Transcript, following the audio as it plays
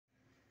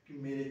कि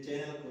मेरे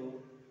चैनल को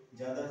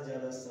ज़्यादा से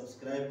ज़्यादा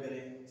सब्सक्राइब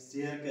करें,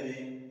 शेयर करें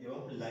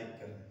एवं लाइक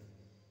करें।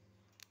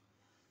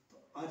 तो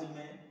आज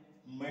मैं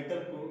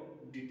मैटर को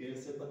डिटेल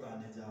से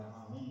बताने जा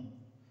रहा हूँ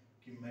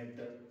कि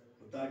मैटर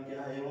होता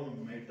क्या है एवं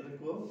मैटर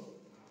को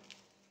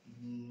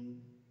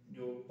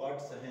जो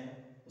पार्ट्स हैं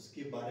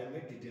उसके बारे में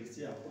डिटेल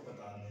से आपको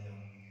बताने जा रहा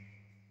हूँ,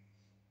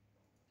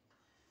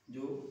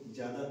 जो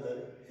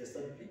ज़्यादातर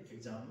एसएलपी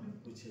एग्जाम में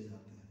पूछे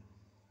जाते हैं।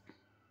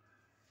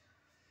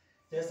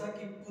 जैसा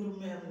कि पूर्व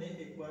में हमने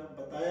एक बार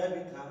बताया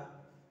भी था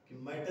कि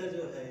मैटर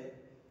जो है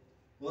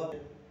वह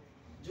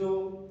जो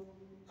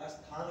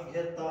स्थान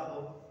घेरता हो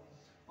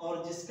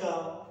और जिसका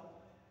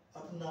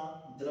अपना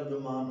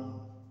द्रव्यमान हो।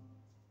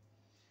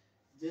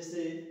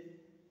 जैसे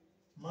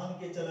मान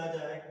के चला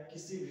जाए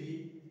किसी भी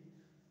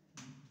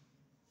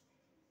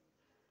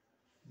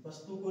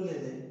वस्तु को ले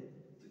ले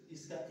तो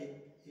इसका एक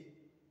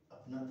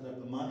अपना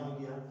द्रव्यमान हो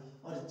गया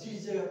और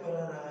जिस जगह पर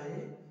आ रहा है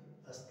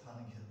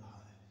स्थान घेर रहा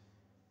है।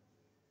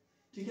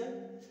 ठीक है,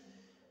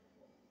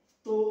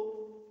 तो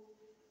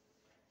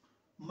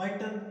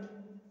मैटर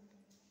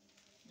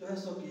जो है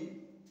सो कि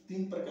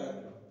 3 प्रकार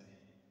के होते हैं,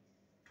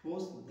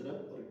 ठोस,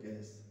 द्रव और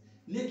गैस।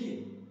 लेकिन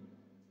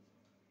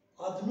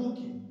आधुनिक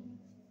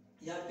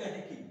या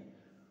कहें कि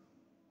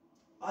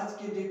आज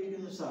के डेट के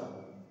अनुसार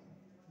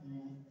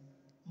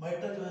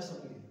मैटर जो है सो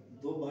कि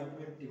 2 पार्ट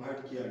में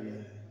डिवाइड किया गया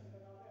है।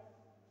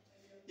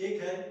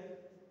 एक है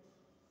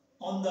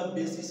on the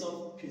basis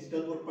of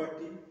physical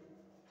property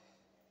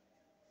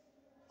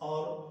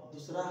और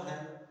दूसरा है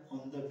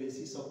on the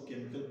basis of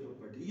chemical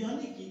property.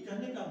 यानी कि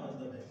कहने का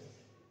मतलब है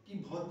कि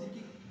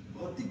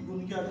भौतिक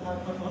गुण के आधार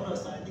पर और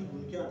रासायनिक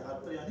गुण के आधार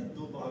पर, यानी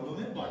 2 भागों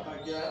में बांटा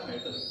गया है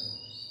मैटर।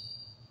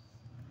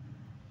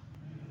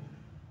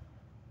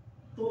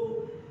 तो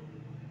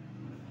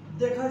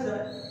देखा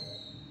जाए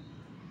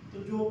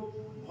तो जो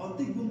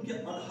भौतिक गुण के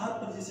आधार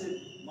पर जिसे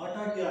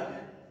बांटा गया है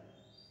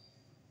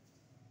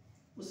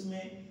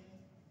उसमें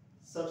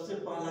सबसे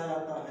पहला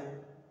आता है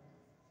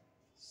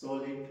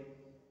सॉलिड,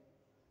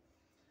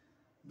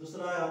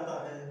 दूसरा आता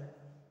है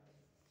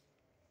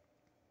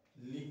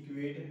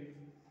लिक्विड,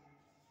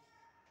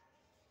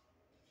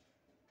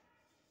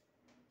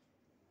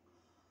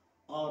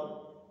 और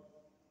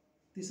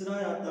तीसरा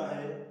आता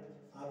है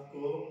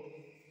आपको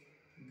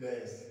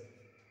गैस।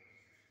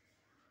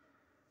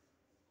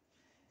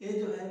 ये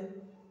जो है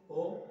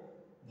वो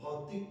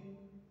भौतिक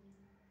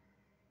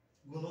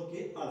गुणों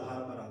के आधार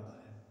पर आता है।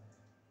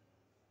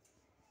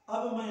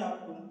 अब मैं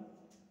आपको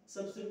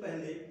सबसे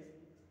पहले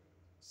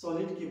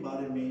सॉलिड के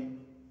बारे में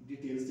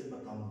डिटेल से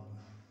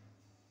बताऊंगा।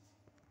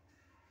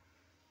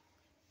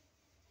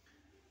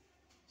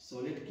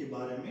 सॉलिड के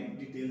बारे में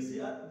डिटेल से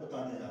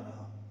बताने जा रहा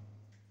हूं।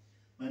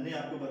 मैंने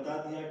आपको बता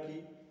दिया कि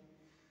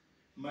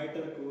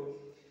मैटर को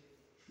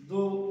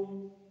 2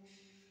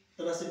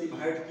 तरह से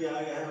डिवाइड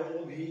किया गया है,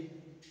 वो भी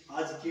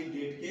आज के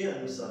डेट के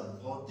अनुसार,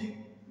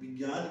 भौतिक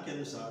विज्ञान के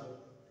अनुसार,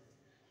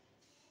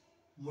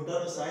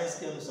 मॉडर्न साइंस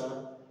के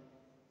अनुसार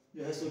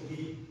जो है सो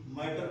कि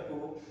मैटर को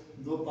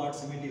 2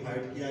 पार्ट्स में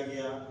डिवाइड किया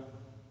गया,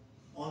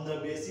 on the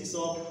basis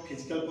of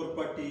physical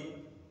property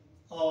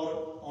और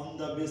on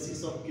the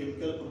basis of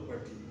chemical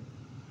property.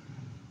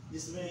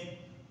 जिसमें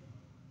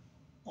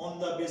on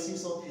the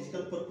basis of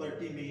physical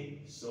property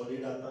में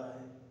सॉलिड आता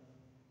है,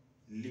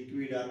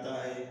 लिक्विड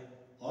आता है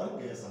और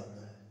गैस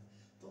आता है।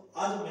 तो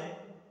आज मैं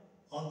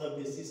on the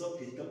basis of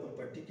physical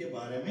property के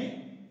बारे में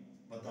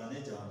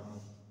बताने जा रहा हूँ।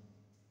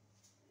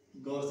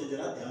 गौर से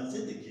जरा ध्यान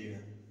से देखिएगा।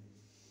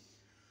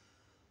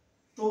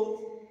 तो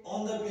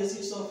on the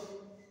basis of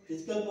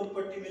physical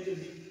property में जो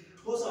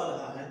ठोस आ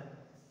रहा है,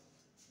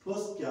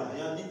 ठोस क्या है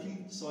यानी कि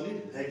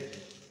सॉलिड है क्या।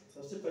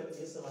 सबसे पहले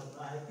ये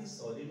समझना है कि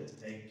सॉलिड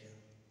है क्या।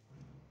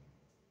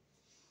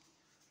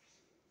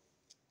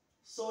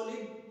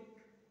 सॉलिड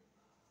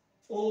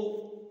वो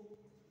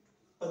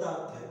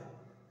पदार्थ है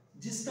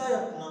जिसका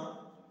अपना,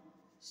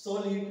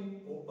 सॉलिड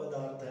वो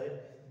पदार्थ है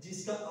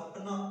जिसका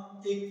अपना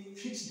एक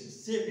फिक्स्ड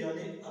शेप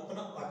यानी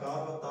अपना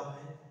आकार होता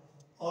है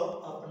और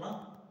अपना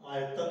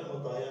आयतन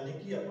होता है, यानी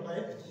कि अपना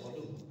एक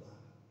वॉल्यूम होता है।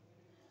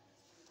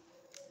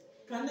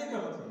 कहने का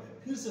मतलब है,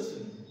 फिर से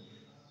सुनिए,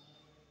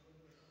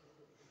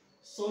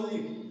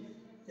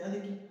 सॉलिड यानी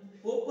कि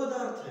वो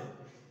पदार्थ है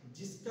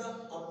जिसका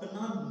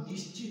अपना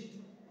निश्चित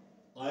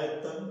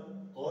आयतन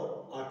और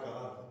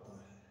आकार होता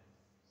है।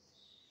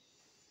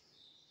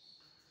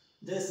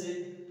 जैसे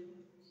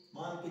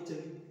मान के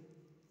चलिए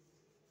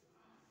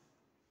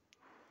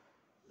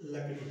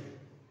लकड़ी है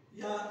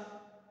या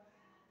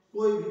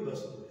कोई भी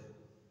वस्तु है।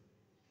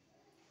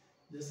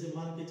 जैसे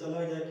मान के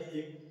चला गया कि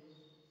एक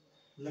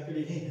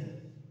लकड़ी ही है,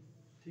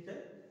 ठीक है,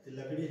 ये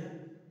लकड़ी है,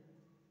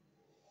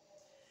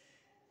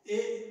 ये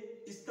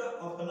इसका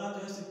अपना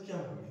जो है सो क्या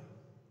हो गया,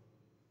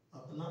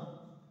 अपना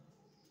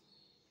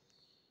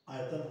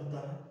आयतन होता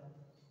है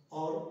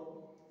और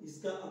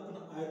इसका अपना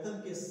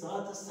आयतन के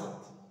साथ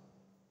साथ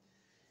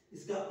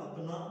इसका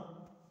अपना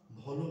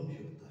वॉल्यूम भी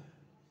होता है।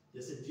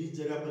 जैसे जिस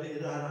जगह पर ये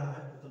रह रहा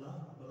है उतना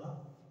अपना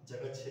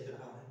जगह छेद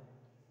रहा है,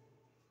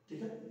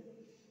 ठीक है।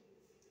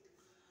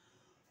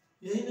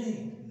 यही नहीं,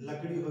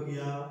 लकड़ी हो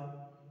गया,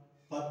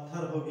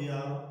 पत्थर पत्थर हो गया,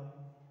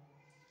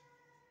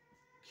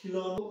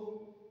 खिलौनों,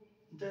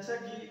 जैसा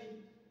कि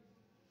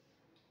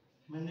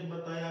मैंने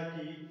बताया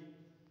कि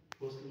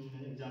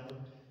एग्जाम्पल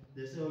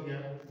जैसे हो गया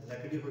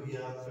लकड़ी हो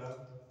गया, आपका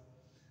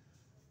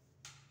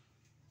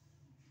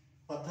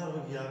पत्थर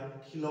हो गया,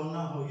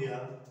 खिलौना हो गया,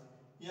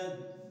 या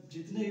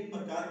जितने भी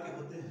प्रकार के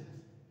होते हैं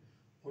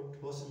वो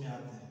ठोस में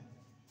आते हैं,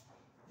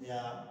 या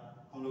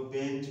हम लोग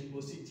बेंच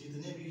कुर्सी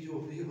जितने भी जो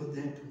भी होते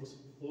हैं ठोस,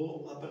 वो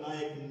अपना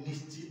एक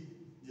निश्चित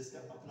जिसका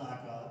अपना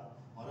आकार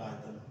और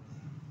आयतन होता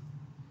है,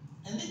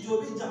 यानी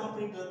जो भी जहां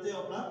प्रिंट रहते हैं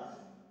अपना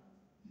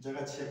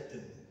जगह छेदते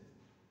हैं।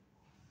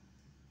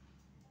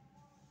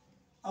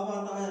 अब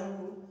आता है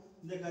आपको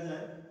देखा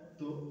जाए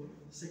तो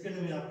सेकंड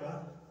में आपका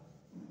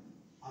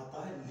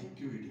आता है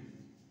लिक्विड।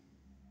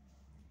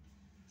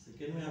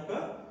 सेकंड में आपका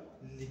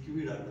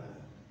लिक्विड आता है।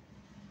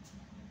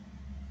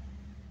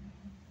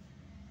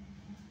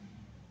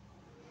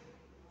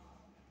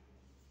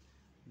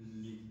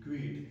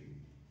 लिक्विड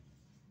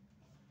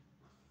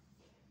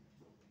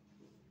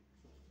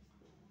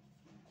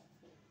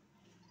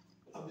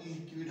अब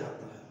लिक्विड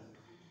आता है।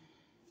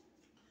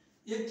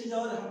 एक चीज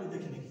और यहाँ पे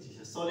देखने की चीज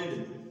है सॉलिड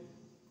में,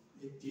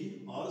 एक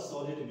चीज और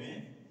सॉलिड में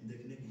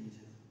देखने की चीज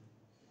है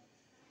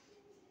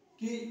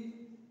कि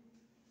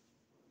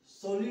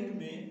सॉलिड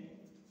में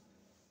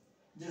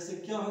जैसे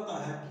क्या होता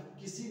है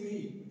कि किसी भी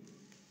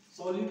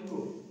सॉलिड को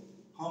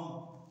हम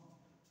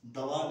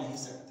दबा नहीं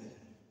सकते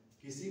हैं,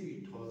 किसी भी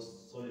ठोस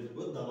सॉलिड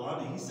को दबा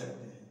नहीं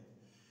सकते हैं।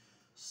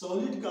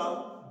 सॉलिड का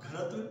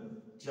घनत्व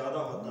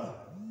ज्यादा होता है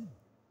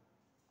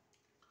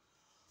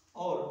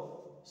और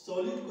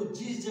सॉलिड को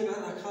जिस जगह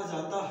रखा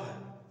जाता है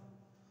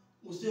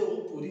उसे वो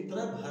पूरी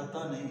तरह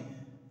भरता नहीं है।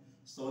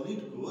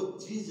 सॉलिड को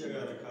जिस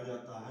जगह रखा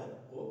जाता है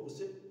वो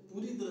उसे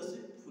पूरी तरह से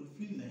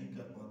फुलफिल नहीं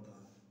कर पाता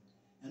है,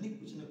 यानी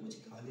कुछ ना कुछ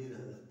खाली रह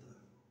जाता है।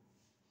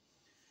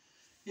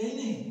 यही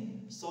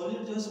नहीं,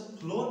 सॉलिड जो है सो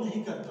फ्लो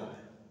नहीं करता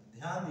है।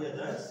 ध्यान दिया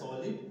जाए,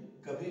 सॉलिड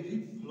कभी भी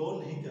फ्लो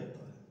नहीं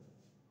करता है।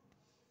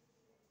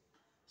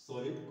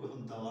 सॉलिड को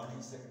हम दबा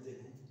नहीं सकते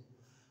हैं।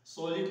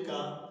 सॉलिड का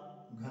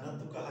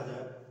घनत्व कहा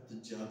जाए तो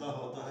ज्यादा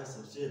होता है,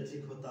 सबसे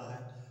अधिक होता है।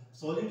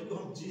 सॉलिड को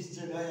हम जिस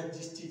जगह या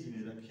जिस चीज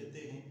में रखते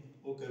हैं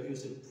वो कभी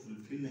उसे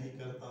फुलफिल नहीं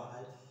करता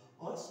है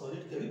और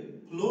सॉलिड कभी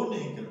फ्लो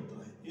नहीं करता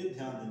है। ये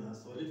ध्यान देना,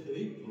 सॉलिड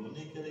कभी फ्लो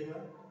नहीं करेगा,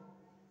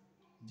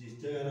 जिस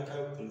जगह रखा है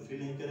वो फुलफिल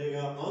नहीं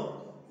करेगा। और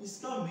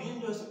इसका मेन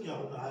जो है क्या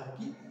होता है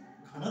कि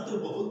घनत्व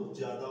बहुत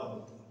ज्यादा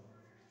होता है।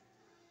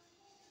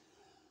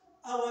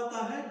 अब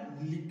आता है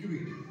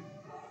लिक्विड।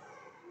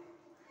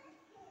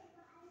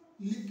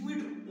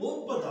 लिक्विड वो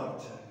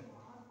पदार्थ है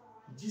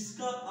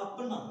जिसका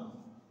अपना,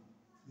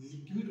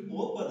 लिक्विड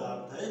वो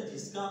पदार्थ है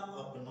जिसका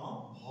अपना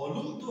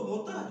वॉल्यूम तो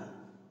होता है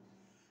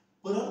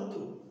परंतु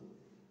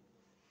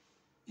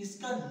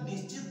इसका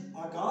निश्चित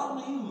आकार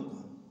नहीं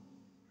होता।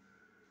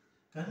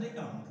 कहने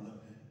का मतलब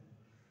है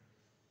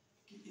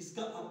कि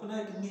इसका अपना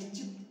एक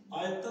निश्चित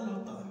आयतन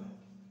होता है,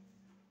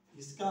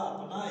 इसका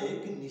अपना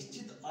एक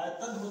निश्चित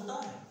आयतन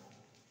होता है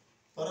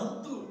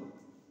परंतु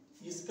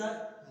इसका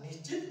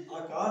निश्चित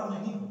आकार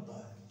नहीं होता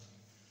है।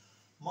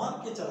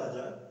 मान के चला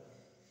जाए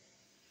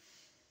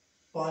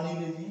पानी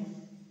ले लिए,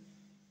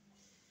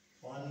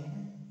 पानी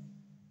है,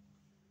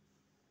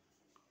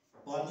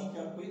 पानी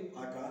का कोई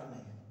आकार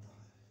नहीं होता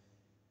है,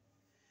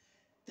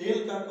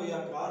 तेल का कोई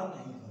आकार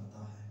नहीं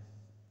होता है,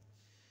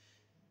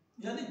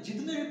 यानी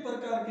जितने भी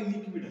प्रकार के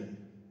लिक्विड हैं,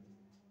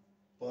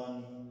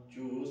 पानी,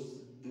 जूस,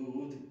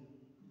 दूध,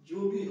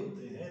 जो भी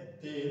होते हैं,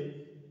 तेल,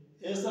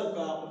 ये सब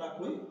का अपना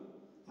कोई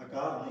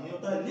आकार नहीं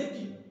होता है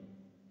लेकिन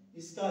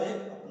इसका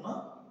एक अपना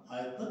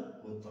आयतन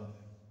होता है।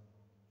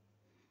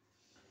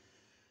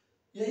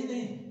 यही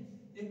नहीं,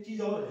 एक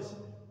चीज और है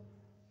इसमें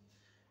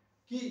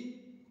कि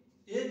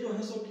ये जो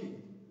है सो कि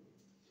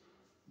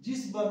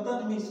जिस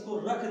बर्तन में इसको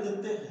रख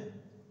देते हैं,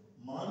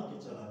 मान के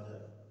चला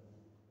जाए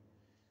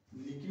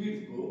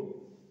लिक्विड को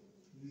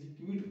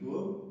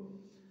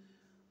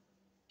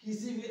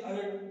किसी भी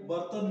अगर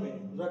बर्तन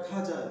में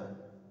रखा जाए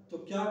तो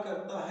क्या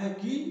करता है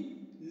कि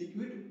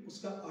लिक्विड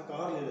उसका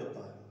आकार ले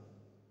लेता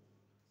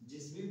है।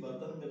 जिस भी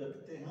बर्तन में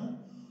रखते हैं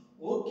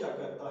वो क्या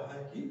करता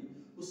है कि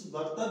उस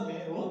बर्तन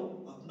में वो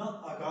अपना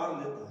आकार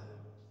लेता है।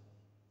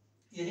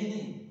 यही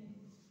नहीं,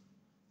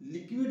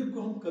 लिक्विड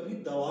को हम कभी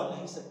दबा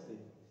नहीं सकते,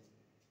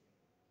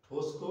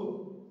 ठोस को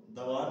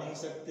दबा नहीं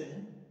सकते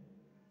हैं,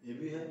 ये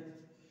भी है।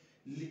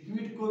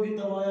 लिक्विड को भी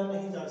दबाया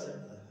नहीं जा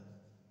सकता है।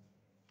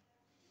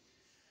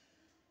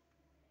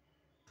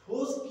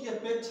 ठोस की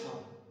अपेक्षा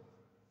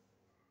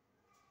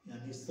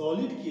यानी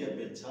सॉलिड की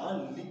अपेक्षा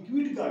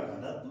लिक्विड का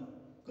घनत्व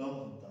कम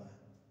होता है।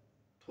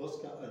 ठोस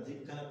का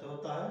अधिक घनत्व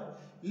होता है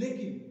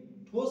लेकिन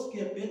ठोस की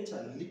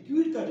अपेक्षा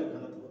लिक्विड का जो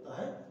घनत्व होता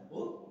है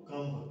वो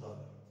कम होता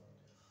है।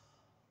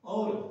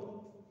 और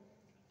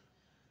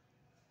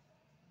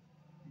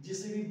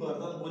जिसे भी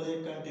बर्तन बोले,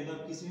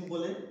 कंटेनर, किसी भी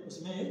बोले,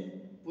 उसमें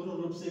पूर्ण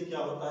रूप से क्या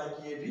होता है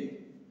कि ये भी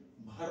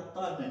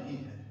भरता नहीं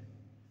है।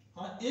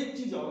 हाँ, एक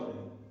चीज और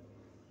है,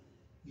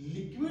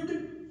 लिक्विड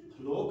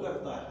फ्लो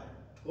करता है,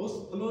 ठोस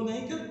फ्लो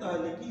नहीं करता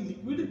है लेकिन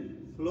लिक्विड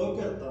फ्लो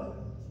करता है।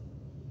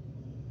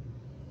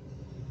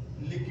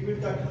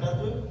 लिक्विड का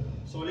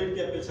घनत्व सॉलिड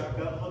की अपेक्षा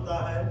कम होता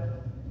है।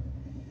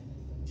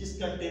 जिस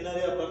कंटेनर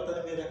या बर्तन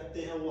में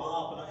रखते हैं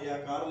वहां अपना ये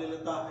आकार ले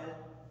लेता है।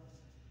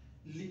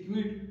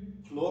 लिक्विड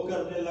फ्लो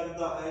करने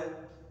लगता है।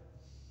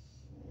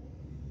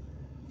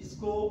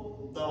 इसको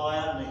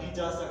दबाया नहीं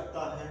जा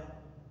सकता है।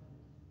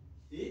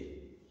 ये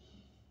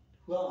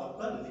हुआ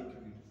आपका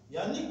लिक्विड।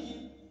 यानी कि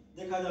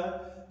देखा जाए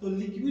तो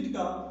लिक्विड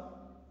का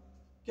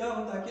क्या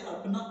होता है कि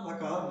अपना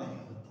आकार नहीं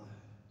होता है।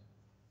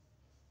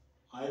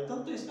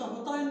 आयतन तो इसका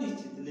होता है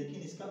निश्चित,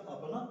 लेकिन इसका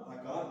अपना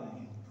आकार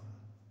नहीं होता है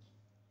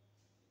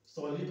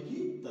सॉलिड की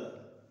तरह।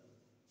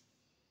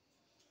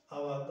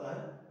 अब आता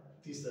है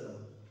तीसरा।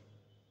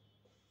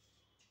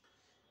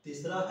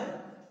 तीसरा है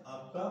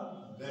आपका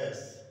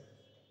गैस।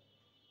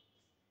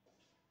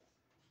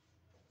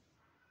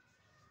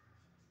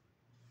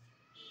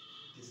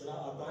 तीसरा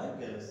आता है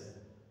गैस।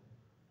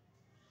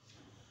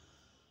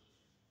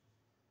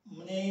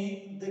 मैंने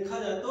देखा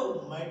जाए तो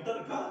मैटर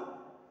का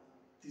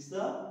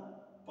तीसरा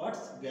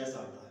पार्ट्स गैस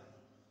आता है।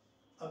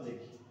 अब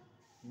देखिए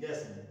गैस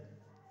में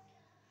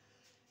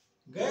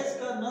गैस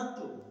का ना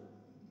तो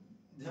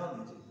ध्यान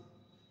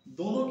दीजिए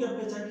दोनों की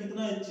अपेक्षा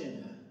कितना चेंज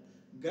है।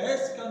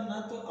 गैस का ना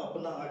तो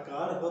अपना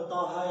आकार होता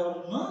है और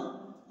ना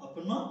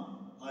अपना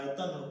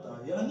आयतन होता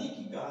है। यानी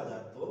कि कहा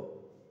जाए तो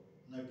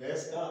न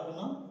गैस का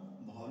अपना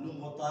वॉल्यूम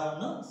होता है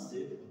ना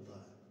शेप होता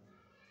है।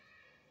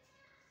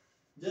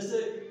 जैसे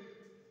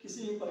किसी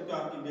भी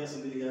प्रकार की गैस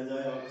ले लिया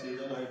जाए,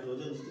 ऑक्सीजन,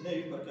 हाइड्रोजन, जितने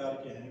भी प्रकार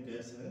के हैं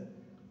गैस है,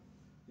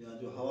 या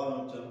जो हवा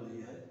में चल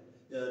रही है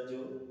या जो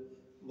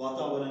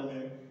वातावरण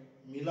में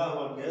मिला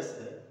हुआ गैस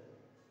है,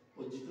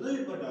 वो जितने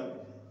भी प्रकार के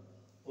हैं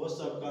वो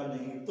सबका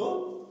नहीं तो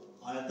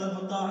आयतन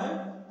होता है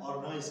और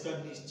न इसका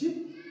निश्चित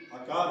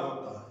आकार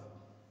होता है।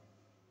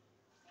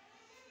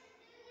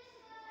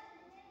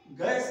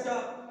 गैस का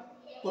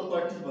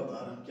प्रॉपर्टीज बता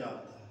रहे हैं क्या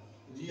होता है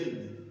रियल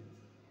में।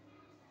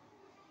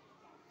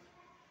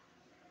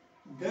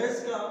 गैस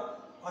का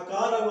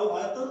आकार और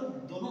आयतन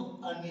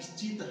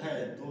दोनोअनिश्चित है,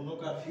 दोनों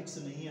का फिक्स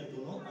नहीं है,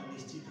 दोनों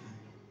अनिश्चित है।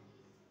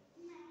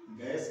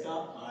 गैस का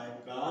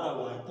आकार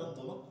और आयतन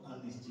दोनों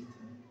अनिश्चित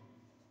है।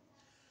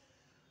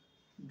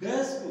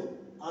 गैस को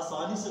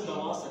आसानी से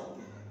दबा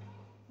सकते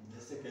हैं।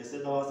 जैसे कैसे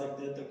दबा सकते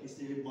हैं तो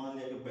किसी भी मान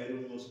लिया कि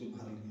बैलून में उसको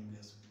भर लिए,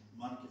 गैस को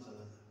मान के चला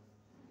जाए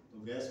तो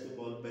गैस को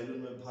बैलून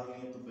में भर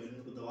लिए तो बैलून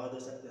को दबा दे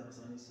सकते हैं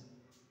आसानी से।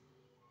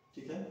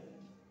 ठीक है।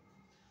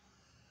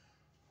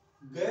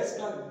 गैस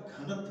का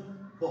घनत्व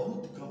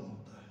बहुत कम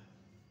होता है,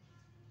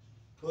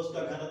 ठोस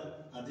का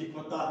घनत्व अधिक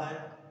होता है,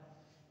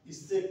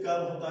 इससे कम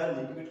होता है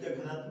लिक्विड का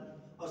घनत्व,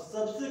 और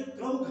सबसे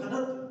कम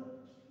घनत्व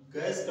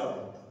गैस का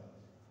होता है।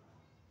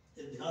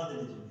 ये ध्यान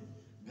देने चाहिए।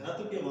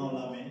 घनत्व के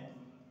मामला में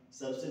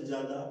सबसे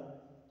ज्यादा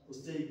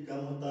उससे ही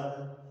कम होता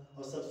है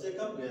और सबसे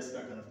कम गैस का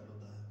घनत्व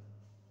होता है।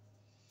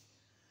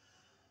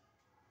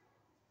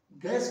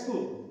 गैस को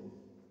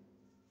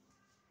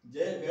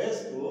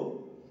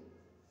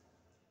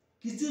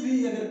किसी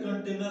भी अगर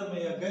कंटेनर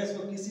में या गैस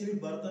को किसी भी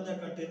बर्तन या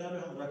कंटेनर में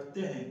हम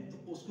रखते हैं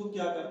तो उसको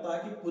क्या करता है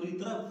कि पूरी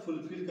तरह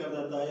फुलफिल कर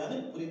देता है, यानी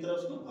पूरी तरह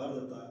उसको भर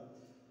देता है।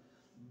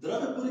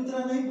 द्रव्य पूरी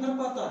तरह नहीं भर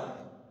पाता है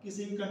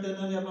किसी भी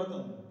कंटेनर या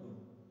बर्तन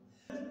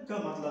का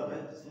मतलब है,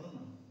 सुनो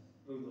ना,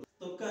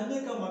 तो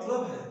कहने का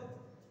मतलब है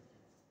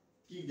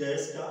कि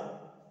गैस का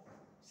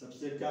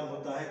सबसे कम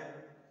होता है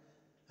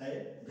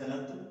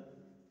घनत्व,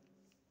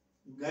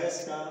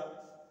 गैस का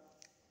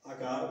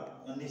आकार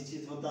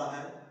अनिश्चित होता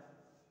है।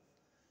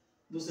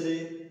 दूसरे,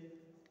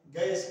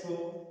 गैस को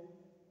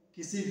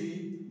किसी भी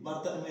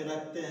बर्तन में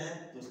रखते हैं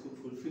तो उसको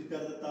फुलफिल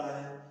कर देता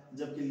है,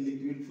 जबकि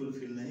लिक्विड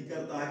फुलफिल नहीं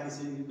करता है।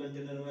 किसी भी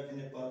कंटेनर में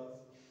रखने पर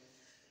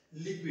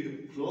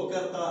लिक्विड फ्लो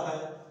करता है,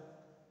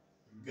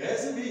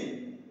 गैस भी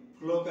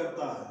फ्लो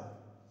करता है,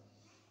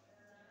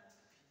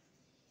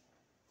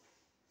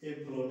 ये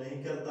फ्लो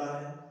नहीं करता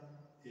है,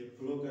 ये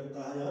फ्लो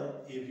करता है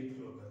और ये भी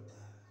फ्लो करता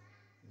है।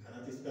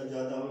 घनत्व इसका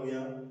ज्यादा हो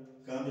गया,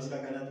 कम इसका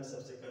घनत्व,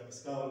 सबसे कम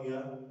इसका हो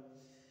गया।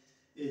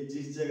 ये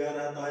जिस जगह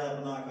रहता है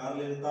अपना आकार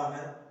ले लेता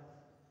है,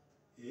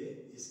 ये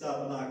इसका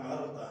अपना आकार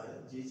होता है।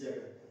 जिस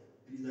जगह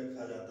भी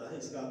रखा जाता है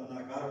इसका अपना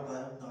आकार होता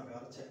है, अपना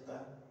आकार छकता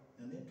है,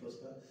 यानी ठोस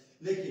का।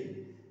 लेकिन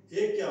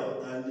ये क्या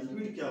होता है,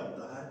 लिक्विड क्या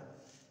होता है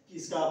कि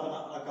इसका अपना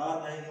आकार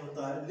नहीं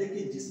होता है,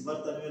 लेकिन जिस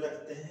बर्तन में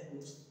रखते हैं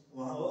उस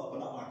वहां वो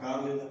अपना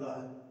आकार ले लेता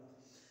है।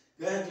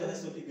 गैस जो है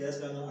सो कि गैस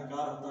का ना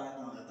आकार होता है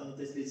ना आयतन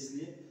होता है,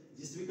 इसलिए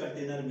जिस भी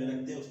कंटेनर में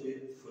रखते हैं उसको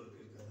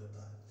फुलफिल कर देता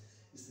है।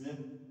 इसमें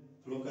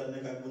फ्लो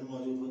करने का गुण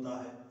मौजूद होता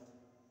है,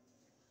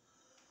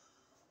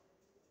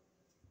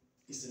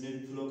 इसमें भी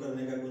फ्लो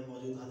करने का गुण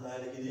मौजूद होता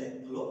है, लेकिन ये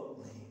फ्लो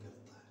नहीं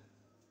करता है।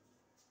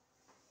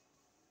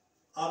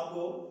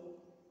 आपको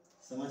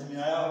समझ में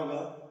आया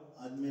होगा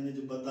आज मैंने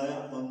जो बताया,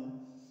 हम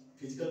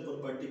फिजिकल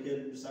प्रॉपर्टी के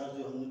अनुसार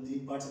जो हमने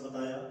 3 पार्ट्स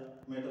बताया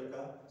मैटर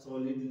का,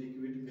 सॉलिड,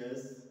 लिक्विड,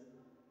 गैस,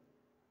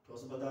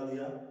 ठोस बता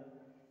दिया,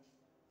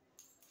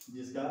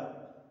 जिसका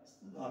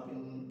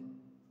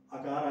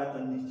आकार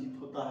आयतन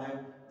निश्चित होता है।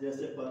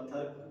 जैसे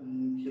पत्थर,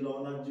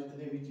 खिलौना,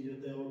 जितने भी चीज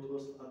होते हैं वो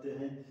ठोस आते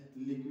हैं।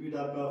 लिक्विड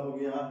आपका हो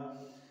गया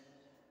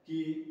कि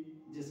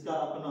जिसका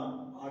अपना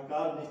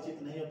आकार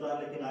निश्चित नहीं होता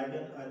है, लेकिन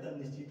आयतन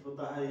निश्चित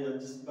होता है, या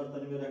जिस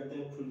बर्तन में रखते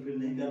हैं फुलफिल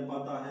नहीं कर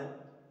पाता है।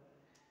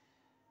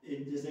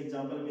 एक जैसे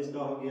एग्जाम्पल में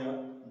इसका हो गया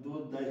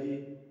दूध, दही,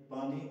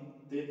 पानी,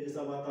 तेल, ये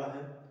सब आता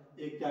है।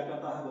 एक क्या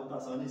करता है, बहुत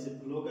आसानी से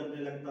फ्लो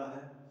करने लगता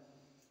है।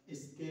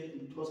 इसके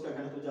ठोस का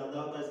घनत्व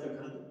ज़्यादा होता है, इसका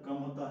घनत्व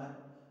कम होता है।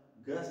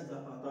 गैस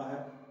आता है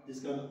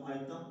जिसका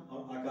आयतन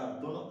और आकार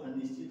दोनों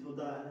अनिश्चित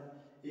होता है,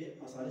 ये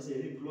आसानी से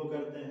भी फ्लो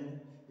करते हैं,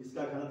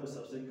 इसका घनत्व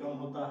सबसे कम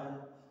होता है।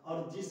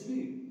 और जिस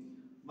भी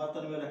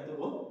बर्तन में रखते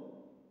हो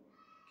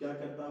क्या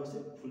करता है, उसे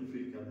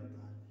फुलफिल कर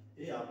देता है।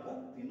 ये आपका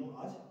तीनों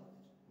आज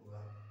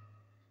होगा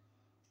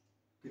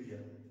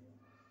क्लियर।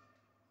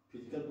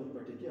 फिजिकल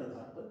प्रॉपर्टी के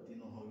आधार पर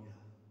तीनों हो गया।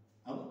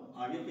 अब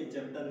आगे के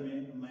चैप्टर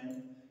में मैं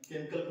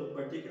केमिकल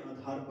प्रॉपर्टी के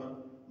आधार पर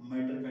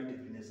मैटर का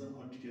डेफिनेशन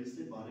और डिटेल्स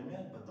के बारे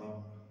में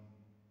बताऊंगा।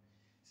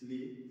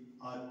 इसलिए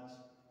आज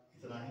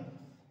इतना ही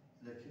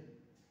रखें,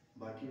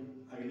 बाकी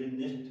अगले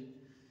नेक्स्ट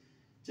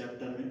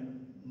चैप्टर में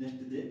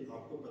नेक्स्ट डे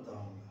आपको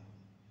बताऊंगा।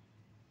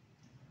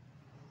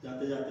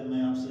 जाते जाते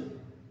मैं आपसे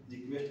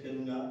रिक्वेस्ट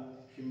करूंगा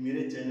कि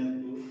मेरे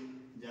चैनल को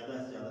ज़्यादा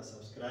से ज़्यादा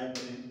सब्सक्राइब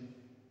करें,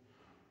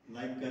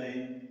 लाइक करें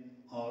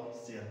और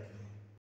शेयर करें।